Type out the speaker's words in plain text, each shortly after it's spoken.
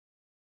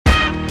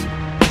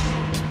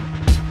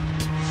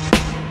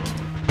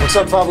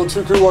What's up,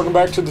 502 crew? Welcome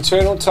back to the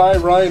channel. Ty,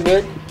 Ryan,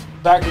 Nick,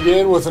 back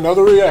again with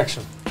another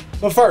reaction.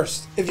 But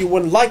first, if you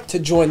would like to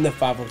join the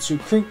 502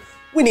 crew,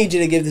 we need you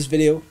to give this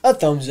video a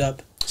thumbs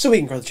up so we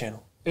can grow the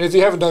channel. And if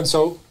you haven't done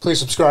so, please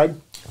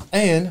subscribe.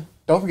 And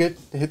don't forget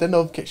to hit that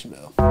notification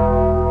bell.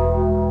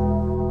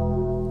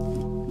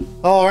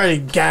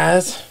 Alrighty,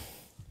 guys,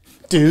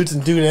 dudes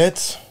and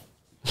dudettes.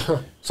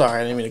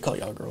 Sorry, I didn't mean to call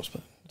y'all girls,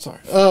 but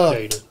sorry. Yeah,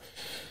 you did.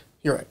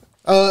 You're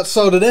right.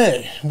 So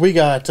today we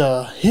got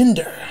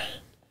Hinder.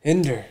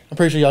 Hinder. I'm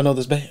pretty sure y'all know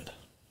this band.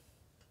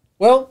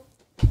 Well,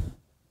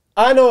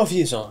 I know a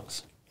few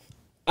songs.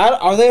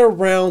 Are they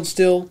around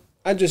still?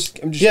 I'm just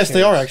Yes, curious.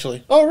 they are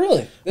actually. Oh,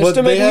 really? They're But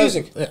still they making have-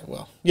 music. Yeah,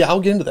 well, yeah, I'll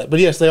get into that. But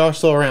yes, they are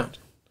still around.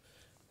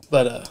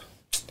 But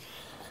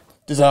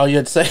is that all you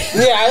had to say?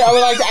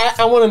 Yeah,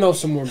 I want to know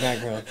some more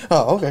background.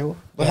 Oh, okay.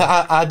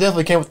 Well, I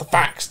definitely came with the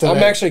facts today. I'm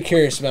actually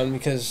curious about them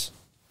because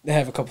they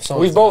have a couple songs.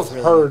 We've both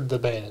really heard the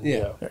band.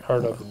 Yeah.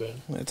 Heard of the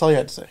band. That's all you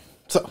had to say.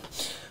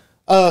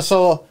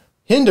 So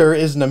Hinder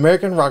is an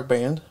American rock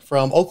band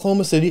from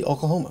Oklahoma City,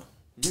 Oklahoma.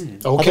 I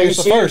think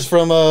it's the first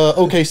from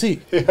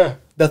OKC. Yeah.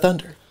 The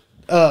Thunder.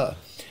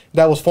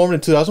 That was formed in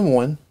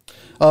 2001.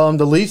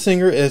 The lead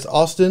singer is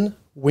Austin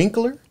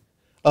Winkler.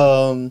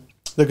 The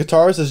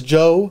guitarist is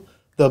Joe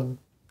the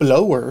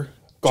Blower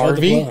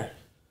Garvey.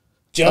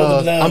 Joe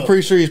the Blower. I'm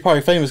pretty sure he's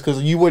probably famous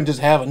because you wouldn't just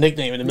have a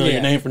nickname in the middle of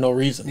your name for no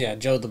reason. Yeah,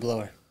 Joe the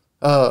Blower.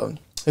 And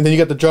then you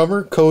got the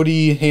drummer,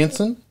 Cody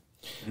Hansen,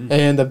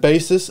 and the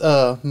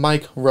bassist,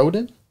 Mike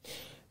Roden.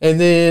 And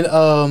then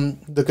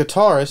the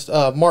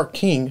guitarist, Mark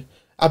King.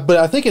 But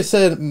I think it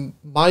said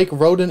Mike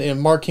Roden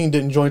and Mark King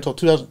didn't join until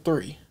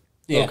 2003.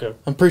 Yeah. Okay.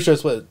 I'm pretty sure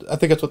I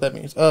think that's what that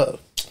means.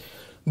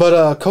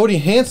 But Cody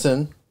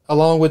Hansen,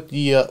 along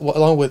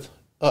with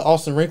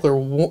Austin Winkler,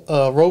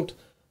 wrote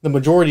the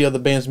majority of the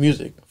band's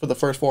music for the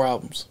first 4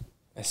 albums.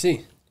 I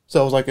see.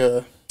 So it was like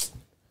a...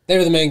 They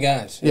were the main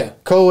guys. Yeah,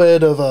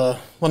 co-ed of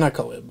well, not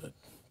co-ed, but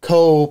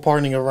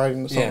co-partnering of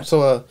writing the song. Yeah.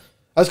 So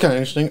that's kind of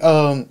interesting.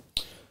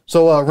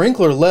 So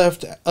Winkler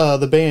left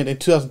the band in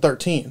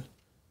 2013,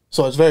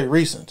 so it's very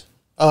recent.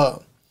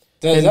 You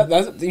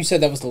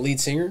said that was the lead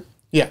singer?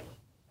 Yeah,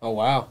 Oh,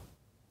 wow.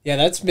 Yeah,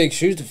 that's big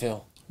shoes to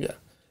fill. yeah.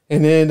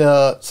 And then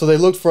so they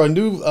looked for a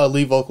new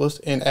lead vocalist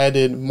and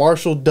added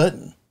Marshall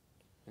Dutton.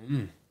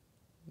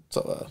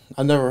 So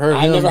I never heard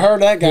of him. I never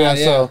heard that guy. Yeah,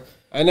 So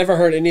I never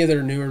heard any of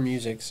their newer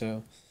music.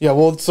 So yeah,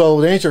 well,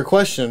 so to answer your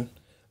question,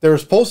 there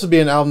was supposed to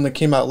be an album that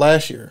came out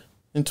last year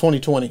in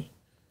 2020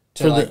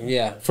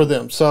 for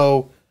them.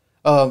 So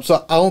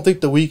so I don't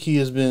think the wiki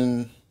has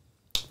been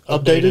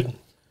updated.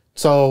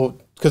 So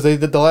because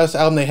the last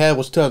album they had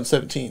was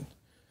 2017.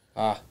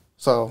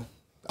 So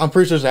I'm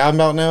pretty sure there's an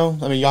album out now.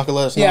 I mean, y'all can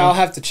let us know. yeah, I'll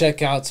have to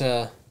check out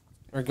or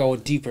go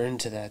deeper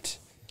into that.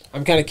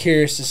 I'm kind of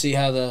curious to see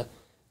how the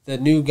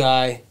new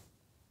guy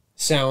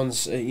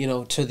sounds,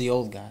 to the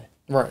old guy.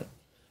 Right.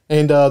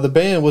 And the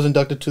band was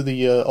inducted to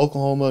the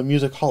Oklahoma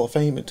Music Hall of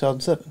Fame in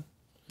 2007.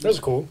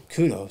 That's cool.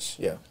 Kudos.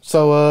 Yeah.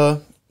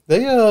 So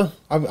they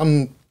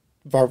I'm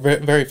very,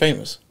 very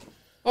famous.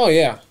 Oh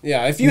yeah,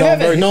 yeah. If you know have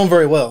them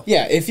very well.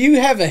 yeah, if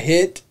you have a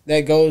hit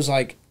that goes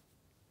like,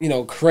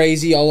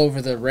 crazy all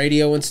over the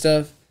radio and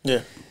stuff,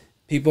 Yeah.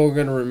 people are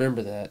gonna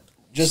remember that.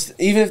 Just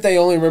even if they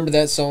only remember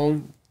that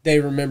song, they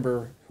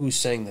remember who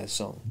sang that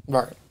song.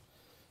 Right.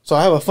 So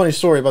I have a funny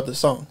story about this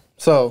song.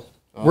 So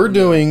we're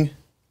doing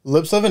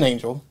Lips of an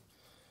Angel.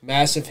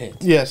 Massive hit.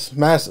 Yes,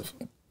 massive.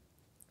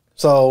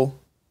 So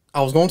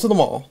I was going to the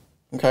mall,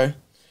 okay,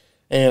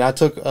 and I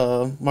took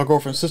my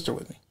girlfriend's sister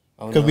with me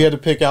because we had to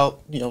pick out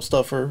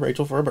stuff for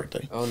Rachel for her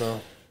birthday. Oh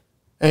no.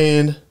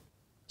 And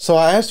so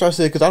I asked her. I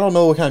said, because I don't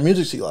know what kind of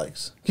music she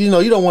likes. You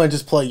don't want to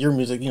just play your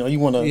music. You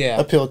want to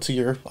appeal to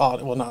your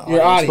audience. Well, not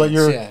your audience,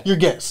 but your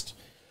guest.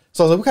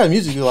 So I was like, what kind of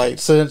music you like?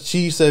 So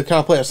she said, can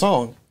I play a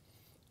song?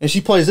 And she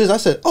plays this. I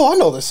said, oh, I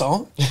know this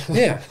song.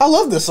 Yeah. I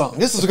love this song.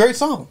 This is a great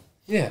song.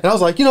 Yeah. And I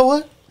was like, you know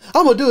what?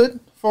 I'm gonna do it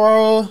for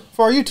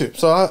our YouTube.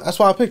 So that's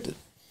why I picked it.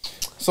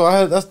 So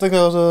I think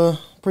that was a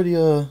pretty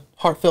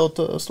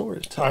heartfelt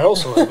story. I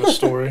also have a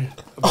story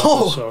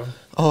about this song.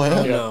 Oh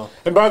yeah. No.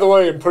 And by the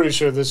way, I'm pretty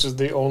sure this is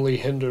the only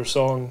Hinder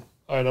song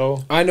I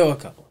know. I know a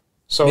couple.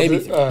 So Maybe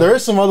there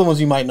is some other ones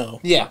you might know.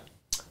 Yeah.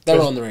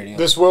 They're on the radio.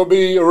 This will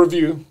be a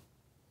review.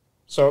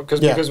 So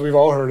because we've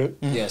all heard it.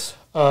 Yes.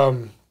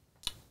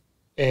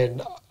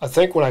 And I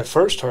think when I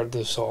first heard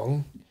this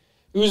song,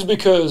 it was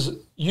because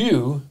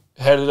you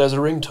had it as a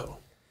ringtone.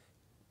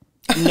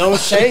 No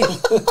shame.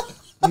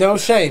 No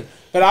shame.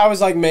 But I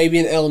was like maybe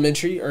in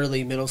elementary,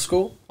 early middle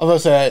school. I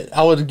was gonna say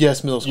I would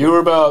guess middle school. You were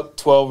about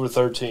 12 or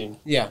 13.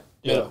 Yeah.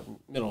 Yeah.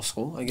 Middle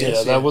school, I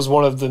guess. Yeah, that was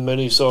one of the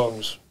many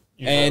songs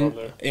you had on And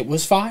there. it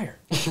was fire.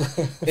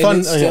 Fun,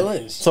 it still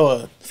is.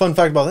 So fun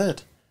fact about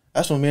that.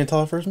 That's when me and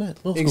Tyler first met.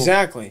 Middle school.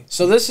 Exactly.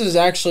 So this is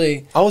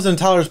actually... I was in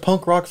Tyler's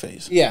punk rock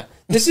phase. Yeah.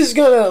 This is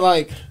going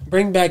to,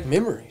 bring back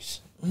memories.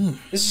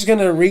 This is going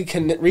to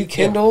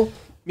rekindle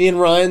me and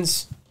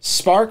Ryan's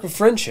spark of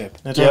friendship.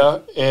 That's yeah,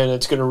 right. and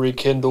it's going to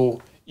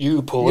rekindle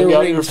you pulling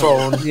out your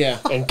phone yeah.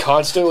 and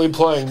constantly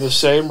playing the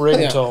same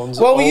ringtones.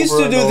 Yeah. Well, we used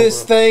to do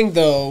this thing,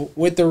 though,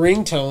 with the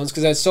ringtones,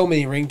 because I had so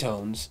many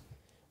ringtones,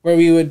 where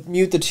we would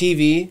mute the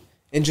TV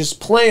and just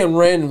play them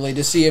randomly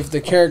to see if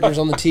the characters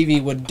on the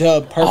TV would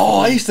dub perfectly.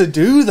 Oh, I used to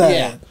do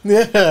that.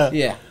 Yeah.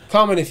 Yeah.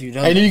 Comment if you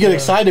don't. And then you get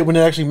excited when it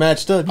actually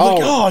matched up. You're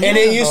like, oh, yeah. And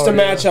it used to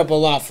match up a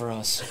lot for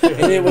us.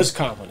 And it was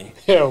comedy.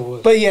 Yeah, it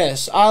was. But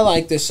yes, I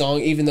like this song,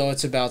 even though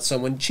it's about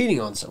someone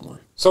cheating on someone.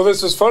 So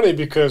this is funny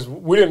because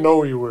we didn't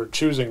know you were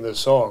choosing this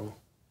song,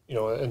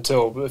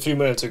 until a few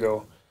minutes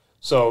ago.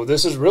 So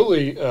this is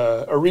really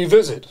a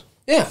revisit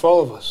for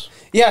all of us.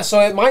 Yeah, so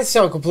it might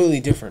sound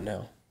completely different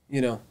now,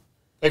 Because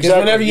Exactly,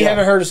 whenever you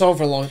haven't heard a song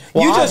for a long time.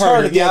 Well, you just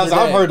heard it the other day.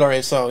 I've heard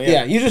already, so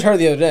yeah. You just heard it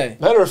the other day.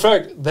 Matter of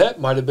fact, that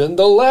might have been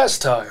the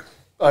last time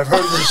I've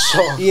heard this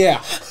song.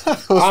 Yeah.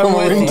 I'm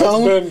with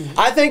you.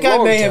 I think I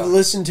may have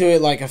listened to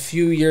it like a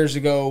few years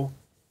ago,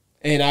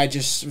 and I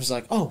just was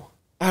like, oh,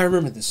 I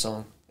remember this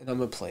song, and I'm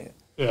going to play it.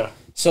 Yeah.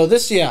 So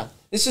this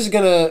is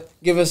going to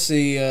give us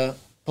the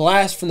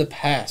blast from the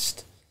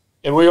past.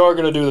 And we are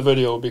going to do the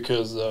video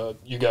because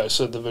you guys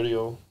said the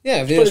video. Yeah,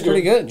 the video's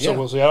pretty good. So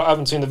we'll see. I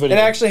haven't seen the video. It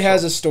actually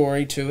has a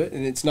story to it,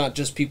 and it's not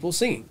just people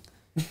singing.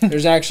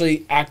 There's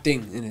actually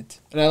acting in it.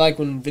 And I like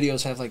when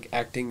videos have like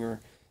acting or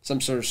some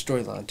sort of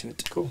storyline to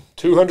it. Cool.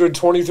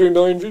 223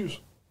 million views.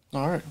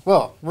 All right.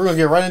 Well, we're going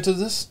to get right into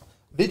this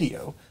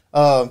video.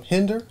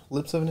 Hinder,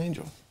 Lips of an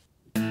Angel.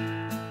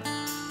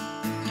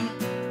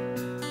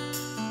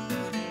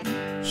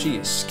 She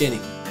is skinny.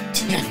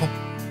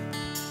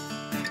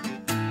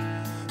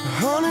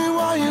 Honey,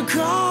 why you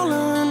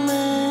calling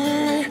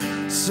me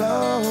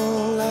so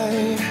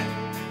late?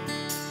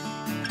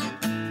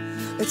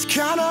 It's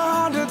kinda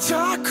hard to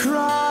talk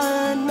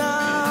right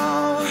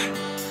now.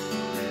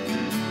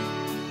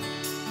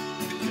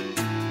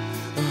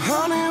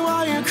 Honey,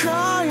 why you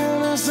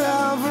crying? Is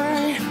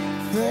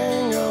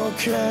everything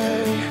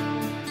okay?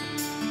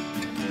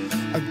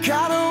 I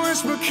gotta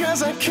whisper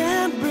because I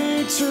can't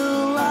be too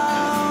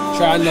loud.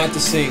 Try not to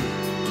sing.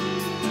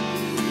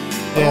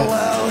 Yeah.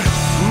 Well,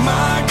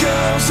 my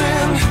girl's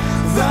in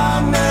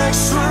the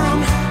next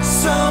room.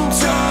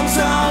 Sometimes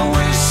I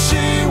wish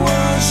she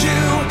was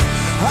you.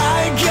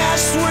 I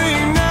guess we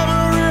never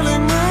really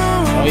knew.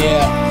 Oh,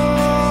 yeah.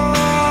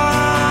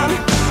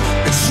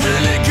 It's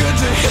really good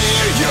to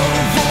hear your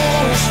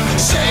voice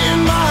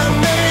saying my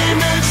name.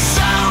 It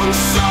sounds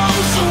so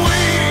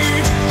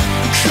sweet,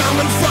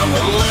 coming from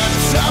the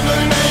lips of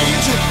an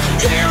angel.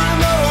 Hearing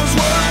those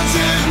words,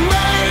 it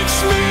makes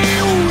me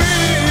weak.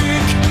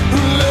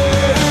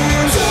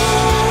 And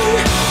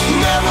I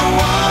never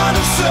want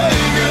to say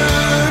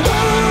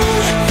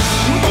goodbye,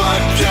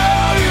 but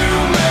girl, you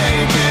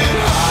make it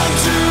hard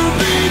to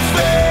be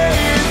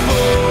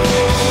faithful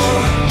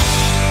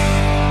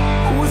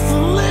with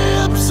the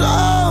lips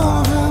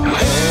of an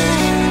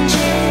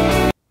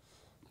angel.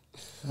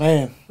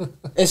 Man.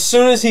 As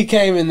soon as he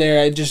came in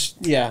there, I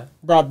just,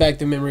 brought back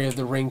the memory of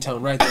the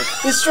ringtone right there.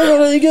 It's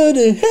really good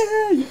to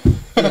hear you.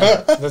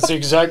 That's the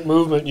exact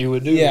movement you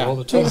would do all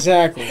the time.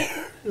 Exactly.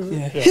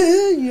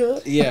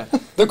 Yeah.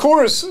 The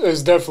chorus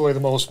is definitely the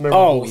most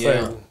memorable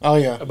thing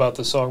about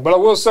the song. But I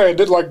will say I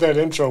did like that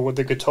intro with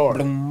the guitar.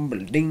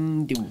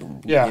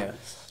 Yeah.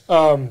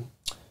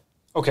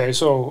 Okay,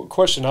 so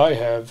question I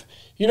have.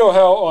 You know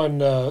how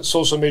on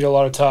social media a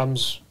lot of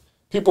times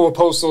people will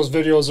post those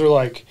videos, they're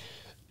like,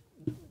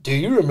 do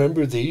you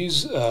remember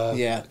these?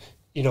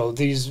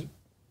 These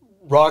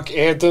rock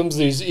anthems,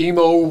 these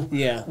emo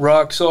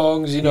rock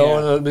songs, and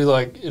it'll be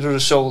like, it'll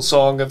just show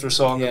song after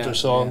song after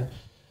song.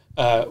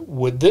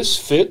 Would this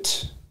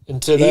fit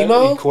into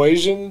that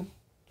equation?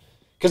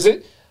 Because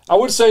I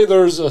would say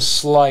there's a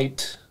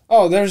slight...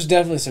 Oh, there's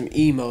definitely some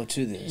emo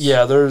to this.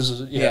 Yeah,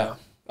 there's... Yeah.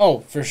 Oh,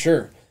 for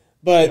sure.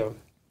 But...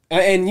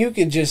 And you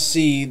can just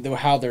see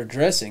how they're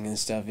dressing and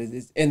stuff.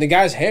 And the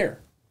guy's hair.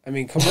 I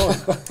mean, come on.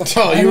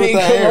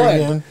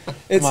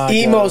 It's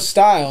emo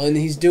style, and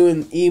he's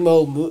doing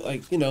emo,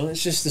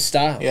 it's just the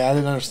style. Yeah, I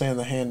didn't understand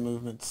the hand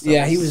movements.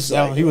 He was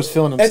feeling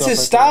himself. That's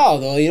his style,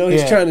 though.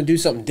 He's trying to do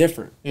something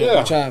different.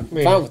 Yeah, which I'm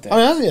fine with that.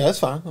 I mean, that's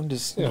fine. I'm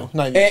just, not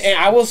and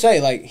I will say,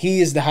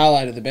 he is the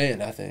highlight of the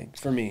band. I think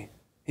for me,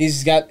 he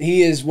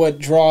is what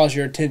draws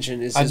your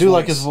attention. Is I do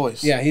like his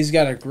voice. Yeah, he's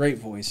got a great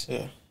voice.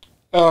 Yeah.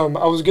 I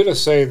was gonna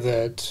say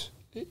that.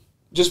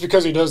 Just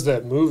because he does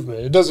that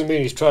movement, it doesn't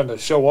mean he's trying to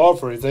show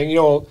off or anything.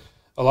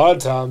 A lot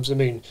of times, I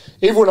mean,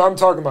 even when I'm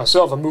talking to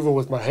myself, I'm moving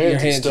with my hands. Your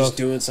hands and stuff. just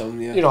doing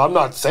something, I'm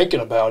not thinking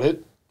about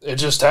it. It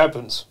just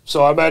happens.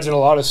 So I imagine a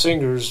lot of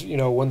singers,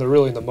 when they're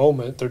really in the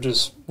moment, they're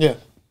just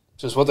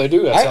what they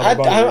do. That's how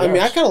I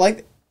mean, I kind of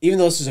like, even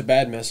though this is a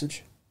bad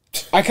message,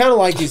 I kind of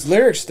like these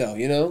lyrics,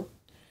 though,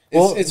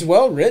 It's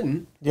well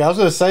written. Yeah, I was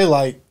gonna say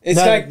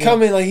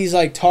coming he's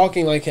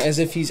talking as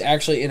if he's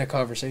actually in a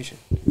conversation.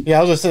 Yeah,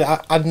 I was gonna say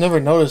I've never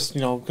noticed,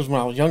 because when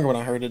I was younger when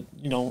I heard it,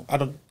 I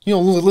don't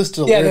listen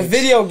to the lyrics. The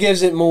video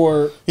gives it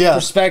more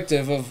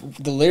perspective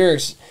of the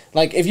lyrics.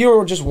 Like if you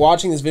were just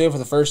watching this video for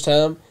the first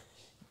time,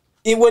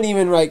 it wouldn't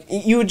even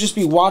you would just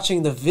be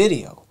watching the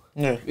video.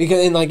 Yeah.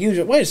 Because and like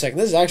you, wait a second,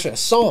 this is actually a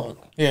song.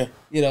 Yeah.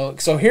 You know,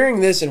 so hearing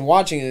this and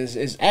watching it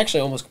is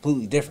actually almost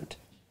completely different.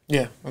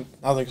 Yeah,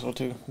 I think so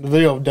too. The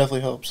video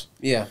definitely helps.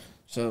 Yeah.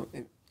 So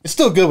it's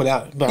still good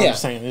without it. But yeah. I'm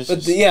just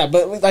saying.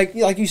 But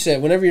like you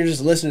said, whenever you're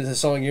just listening to the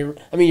song, you're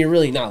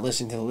really not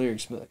listening to the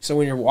lyrics. But so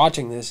when you're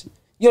watching this,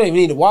 you don't even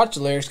need to watch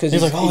the lyrics because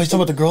he's like, oh, he's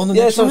talking about the girl in the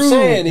next room. Yeah, that's what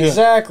I'm saying. Yeah.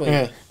 Exactly.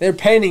 Yeah. They're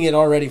painting it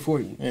already for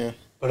you. Yeah.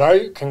 But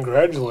I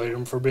congratulate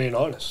him for being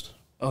honest.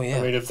 Oh yeah.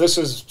 I mean, if this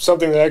is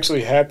something that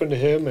actually happened to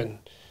him, and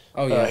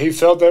he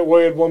felt that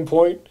way at one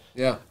point.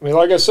 Yeah. I mean,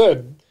 like I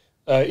said,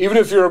 even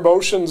if your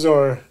emotions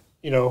are,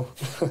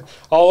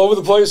 all over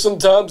the place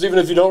sometimes, even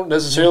if you don't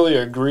necessarily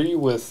agree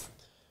with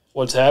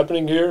what's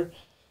happening here,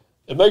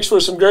 it makes for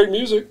some great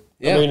music.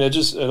 Yeah. I mean,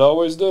 it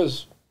always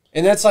does.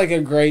 And that's like a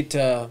great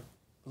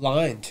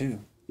line too.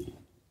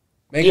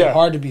 Make it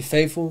hard to be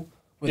faithful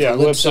with the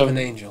lips of an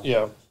angel.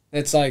 Yeah.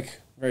 It's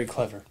like very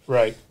clever.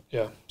 Right.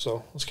 Yeah.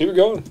 So let's keep it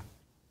going.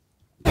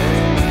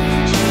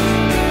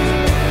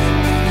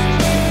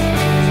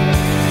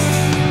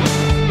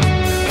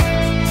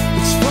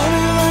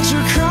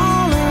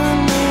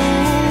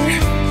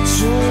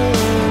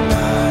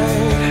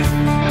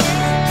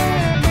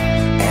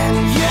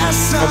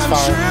 That's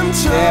fire.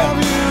 Yeah.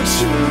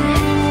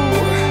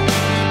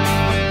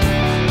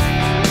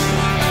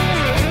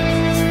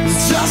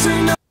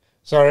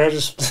 Sorry, I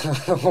just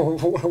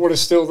what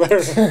is still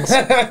there.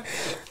 I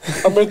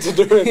meant to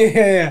do it.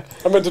 Yeah.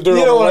 I meant to do it.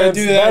 You don't want to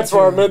do that. That's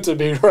where I meant to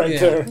be right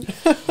there.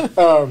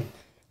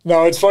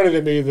 No, it's funny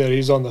to me that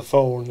he's on the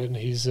phone and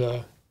he's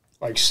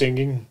like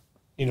singing.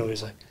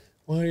 He's like,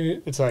 "What?"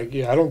 It's like,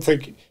 I don't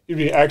think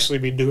you'd actually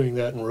be doing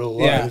that in real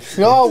life.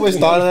 Yeah. I always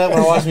thought of that when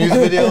I watch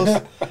music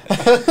videos.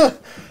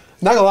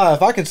 Not gonna lie,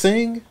 if I could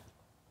actually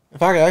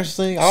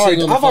sing,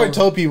 I've already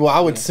told people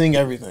I would sing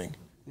everything.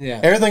 Yeah.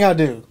 Everything I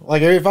do.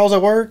 Like if I was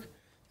at work,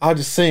 I would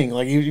just sing.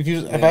 Like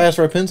if I ask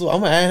for a pencil,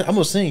 I'm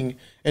gonna sing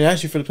and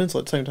ask you for the pencil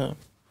at the same time.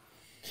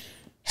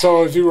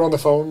 So if you were on the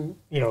phone,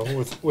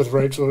 with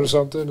Rachel or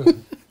something,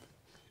 and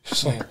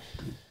just like,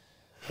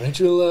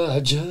 Rachel,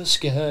 I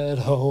just got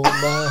home.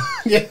 I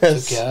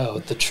took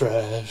out the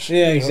trash.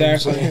 Yeah,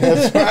 exactly.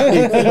 That's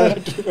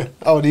right.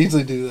 I would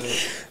easily do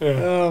that.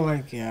 Yeah. Oh my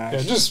gosh. Yeah,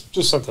 just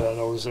something I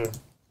noticed there.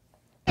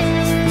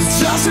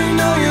 Does he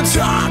know you're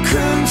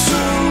talking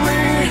to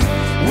me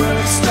when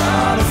it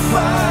start a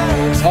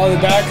fight? Oh, the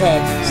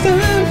backup.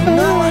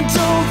 No, I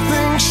don't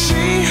think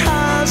she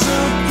has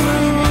a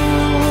clue.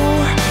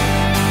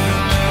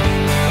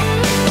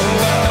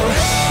 Well,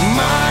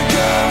 my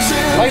girl's in I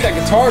like that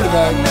guitar in the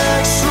back.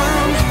 next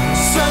room.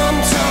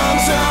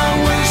 Sometimes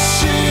I wish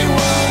she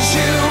was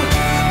you.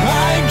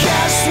 I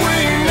guess we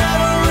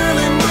never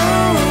really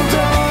moved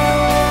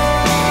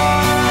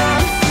on.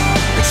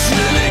 It's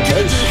really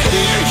good to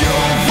hear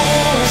your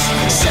voice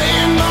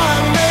saying my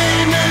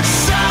name. It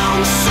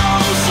sounds so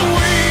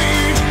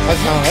sweet.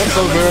 That's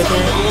so good right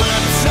there. The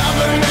lips of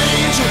an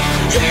angel.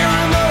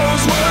 Hearing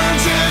those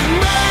words, it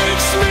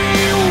makes me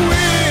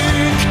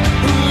weak.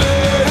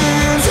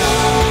 Let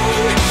on.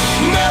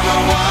 Never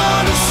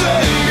want to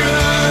say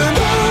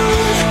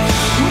goodbye,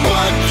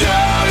 but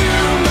girl,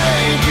 you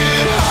make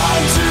it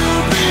hard to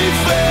be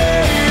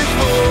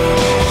faithful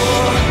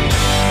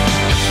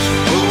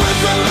with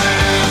the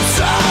lips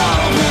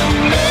of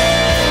an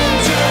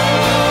angel.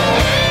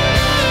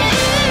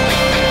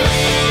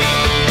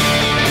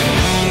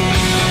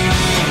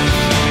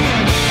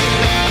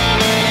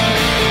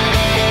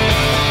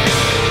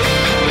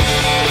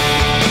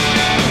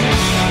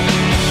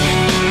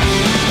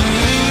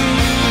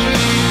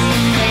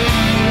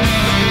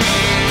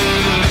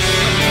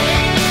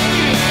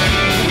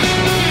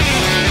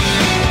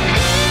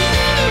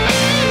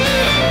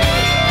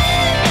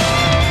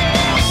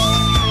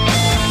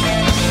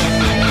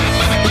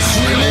 It's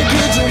really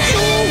good to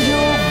hear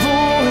your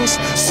voice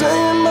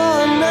saying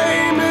my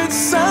name. It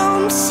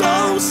sounds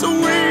so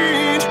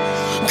sweet,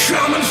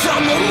 coming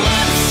from the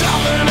lips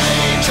of an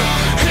angel.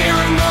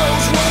 Hearing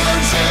those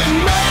words, it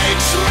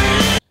makes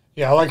me.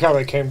 Yeah, I like how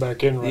they came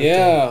back in right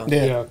Yeah.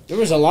 there. Yeah. There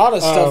was a lot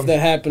of stuff that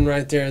happened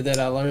right there that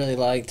I really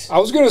liked. I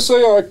was going to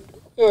say I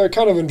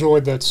kind of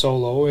enjoyed that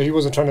solo. He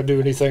wasn't trying to do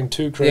anything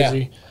too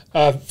crazy.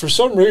 For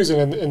some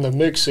reason in the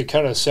mix, it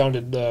kind of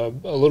sounded a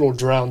little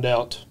drowned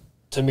out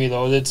to me,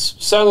 though. It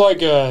sounded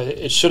like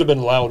it should have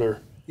been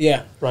louder.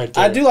 Yeah. Right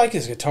there. I do like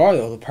his guitar,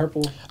 though, the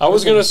purple. I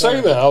was going to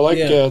say that. I like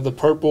the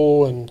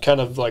purple and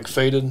kind of like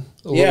faded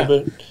a little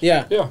bit.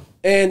 Yeah. Yeah.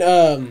 And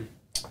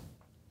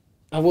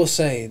I will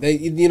say,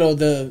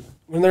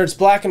 when it's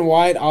black and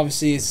white,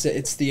 obviously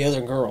it's the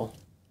other girl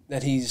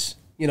that he's,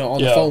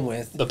 on the phone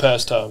with. The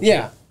pastime.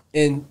 Yeah.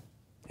 And,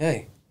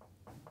 hey,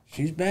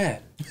 she's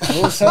bad.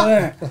 I will say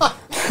that.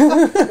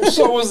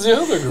 So was the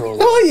other girl.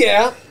 Oh,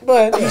 yeah.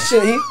 But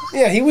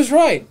he was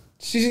right.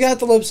 She's got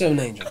the lips of an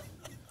angel.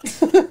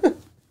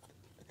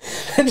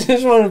 I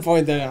just wanted to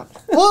point that out.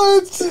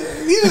 What?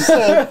 You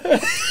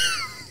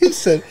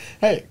said,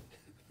 hey,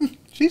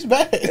 she's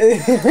bad.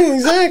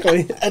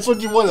 Exactly. That's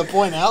what you wanted to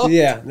point out?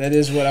 Yeah, that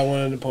is what I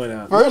wanted to point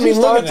out. First he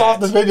starts off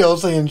the video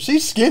saying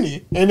she's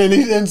skinny, and then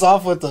he ends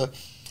off with the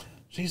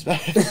She's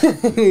back.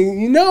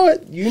 You know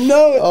it. You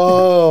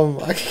know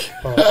I it.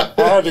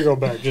 had to go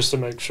back just to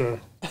make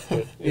sure.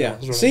 That, yeah.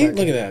 See,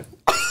 look at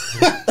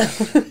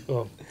that.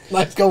 Oh.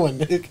 Nice going,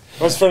 Nick.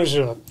 Let's finish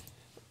it up.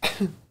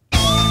 It's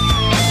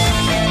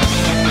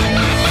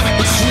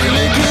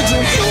really good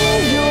to hear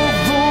your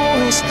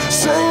voice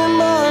saying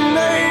my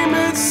name.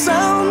 It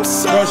sounds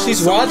so Bro,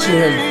 she's watching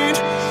him.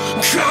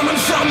 Coming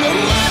from the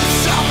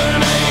lips of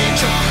an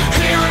angel,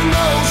 hearing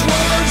those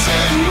words,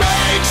 it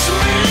makes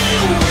me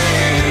weak.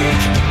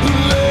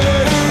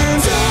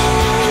 And I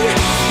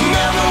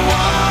never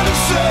want to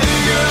say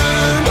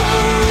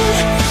goodbye,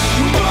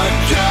 but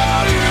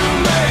girl, you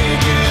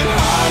make it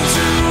hard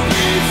to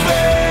be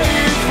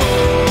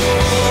faithful.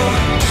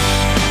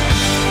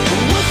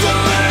 With the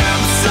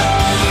lips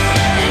of an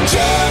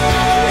angel,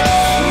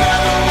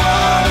 never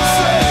want to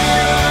say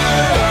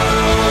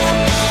goodbye,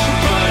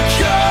 but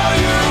girl,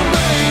 you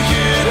make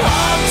it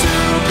hard to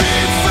be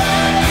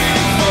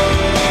faithful.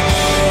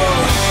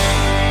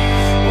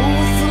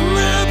 With the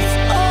lips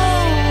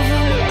of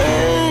an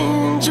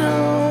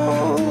angel.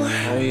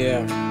 Oh,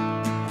 yeah.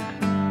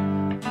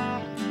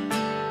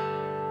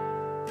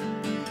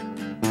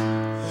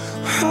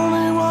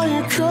 Honey, why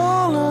you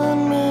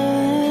calling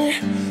me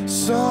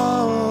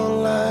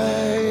so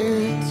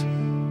late?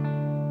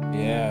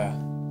 Yeah.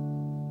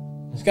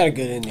 It's got a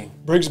good ending.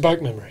 Brings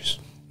back memories.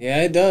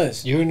 Yeah, it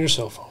does. You and your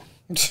cell phone.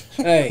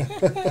 Hey.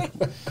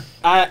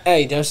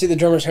 Did I see the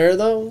drummer's hair,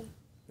 though?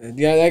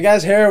 Yeah, that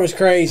guy's hair was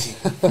crazy.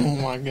 Oh,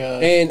 my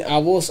God. And I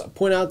will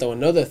point out, though,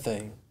 another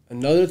thing. Is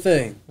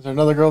there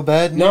another girl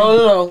bad?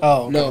 No.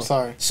 Oh, okay, no.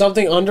 Sorry.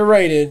 Something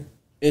underrated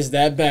is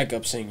that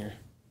backup singer.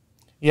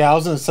 Yeah, I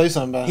was going to say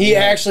something about He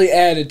actually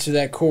added to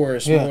that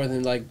chorus more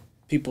than,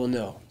 people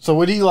know. So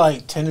would he,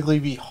 technically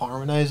be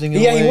harmonizing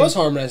in Yeah, a way? he was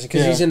harmonizing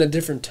because he's in a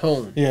different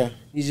tone. Yeah.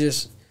 He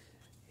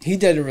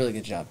did a really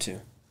good job, too.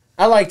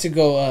 I like to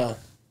go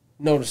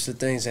notice the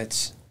things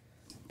that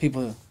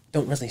people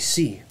don't really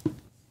see.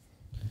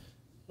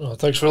 Well,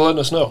 thanks for letting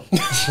us know.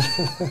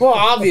 Well,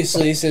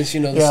 obviously, since,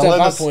 the stuff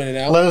I pointed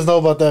out. Let us know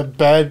about that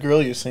bad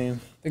girl you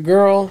seen. The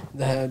girl,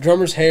 the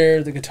drummer's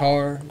hair, the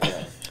guitar.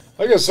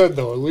 Like I said,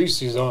 though, at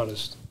least he's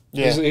honest.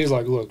 Yeah. He's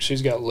like, look,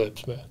 she's got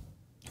lips, man.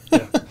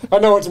 Yeah. I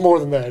know it's more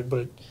than that,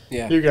 but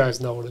you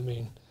guys know what I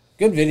mean.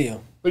 Good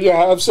video. But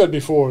yeah, I've said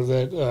before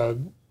that,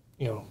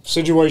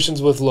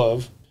 situations with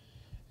love,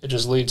 it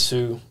just leads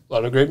to a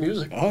lot of great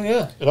music. Oh,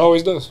 yeah. It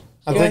always does.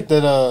 I think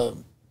that,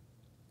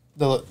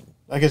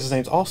 I guess his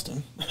name's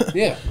Austin.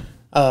 Yeah.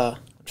 I'm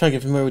trying to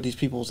get familiar with these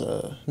people's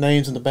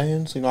names in the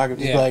band, so I could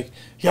just be like,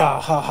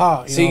 yeah, ha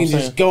ha. So you can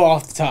just go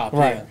off the top,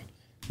 right? Yeah.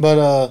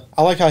 But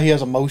I like how he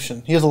has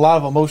emotion. He has a lot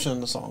of emotion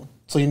in the song,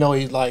 so he's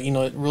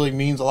it really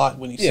means a lot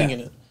when he's singing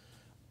it,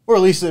 or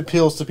at least it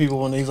appeals to people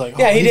when he's like,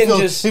 he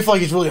feels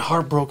like he's really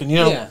heartbroken,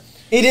 Yeah.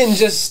 He didn't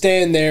just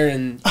stand there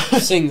and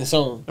sing the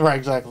song. Right,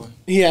 exactly.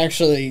 He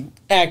actually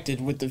acted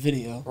with the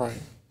video. Right.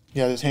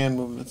 Yeah, his hand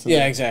movements.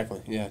 Yeah,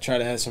 exactly. Yeah, try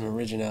to add some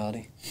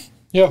originality.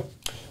 Yeah.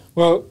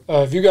 Well,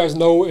 if you guys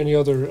know any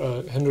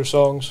other Hinder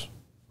songs,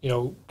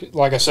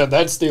 like I said,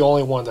 that's the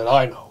only one that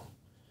I know.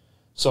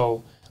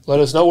 So let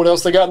us know what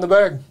else they got in the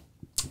bag.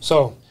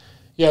 So,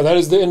 yeah, that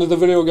is the end of the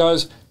video,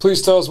 guys.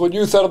 Please tell us what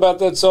you thought about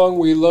that song.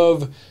 We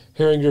love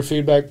hearing your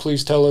feedback.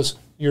 Please tell us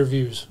your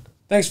views.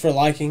 Thanks for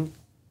liking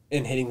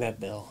and hitting that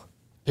bell.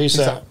 Peace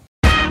out.